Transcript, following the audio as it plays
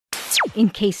in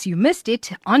case you missed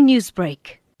it on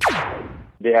Newsbreak.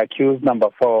 The accused number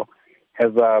 4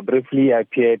 has briefly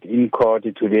appeared in court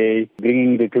today,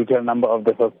 bringing the total number of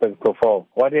the suspects to 4.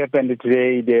 What happened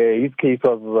today, his case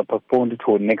was postponed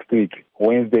to next week,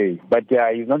 Wednesday. But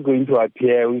he's not going to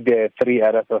appear with the 3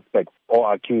 other suspects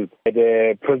or accused.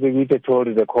 The prosecutor told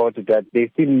the court that they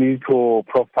still need to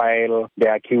profile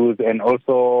the accused, and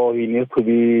also they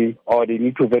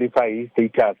need to verify his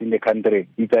status in the country.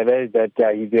 It's alleged that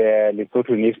he's a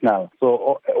Lesotho national.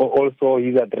 So also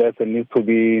his address needs to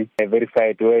be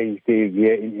verified where he stays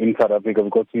here in South Africa,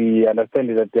 because we understand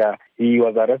that he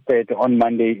was arrested on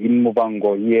Monday in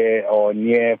Mubango here or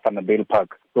near Vanderbijlpark.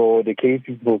 So the case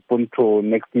is postponed to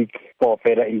next week for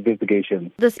further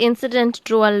investigation. This incident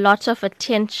drew a lot of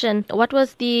attention. What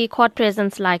was the court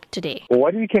presence like today?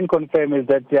 What we can confirm is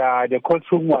that the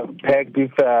courtroom was packed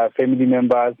with family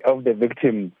members of the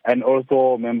victim and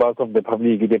also members of the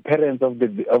public, the parents of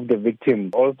the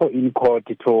victim, also in court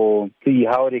to see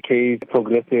how the case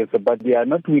progresses. But they are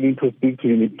not willing to speak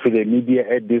to the media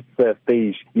at this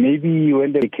stage. Maybe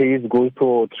when the case goes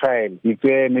to trial, it's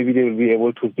where maybe they will be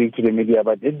able to speak to the media.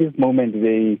 But at this moment,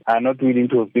 they are not willing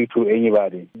to speak to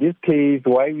anybody. This case,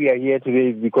 why we are here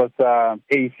today is because a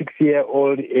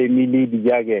 6-year-old Amy'Leigh De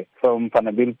Jager from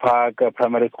Vanderbijlpark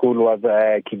Primary School was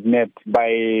kidnapped by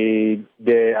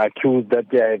the accused that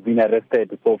have been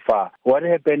arrested so far. What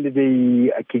happened,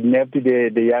 they kidnapped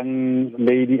the young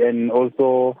lady and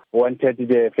also wanted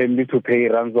the family to pay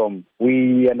ransom.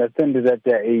 We understand that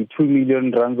a 2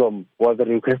 million ransom was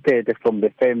requested from the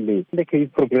family. The case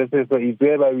progresses, so it's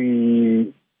whereby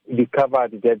we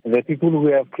discovered that the people who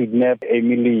have kidnapped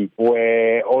Amy'Leigh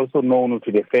were also known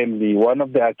to the family. One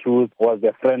of the accused was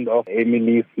a friend of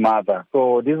Amy'Leigh's mother.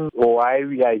 So this is why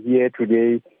we are here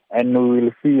today, and we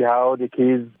will see how the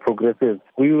case progresses.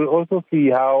 We will also see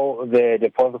how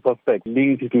the fourth suspect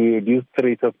linked to these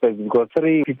 3 suspects, because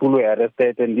 3 people were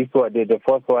arrested, and the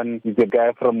fourth one is a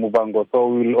guy from Mubango. So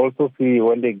we will also see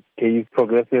when the case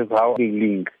progresses how they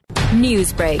link.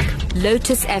 Newsbreak,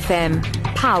 Lotus FM,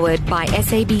 powered by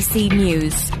SABC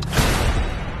News.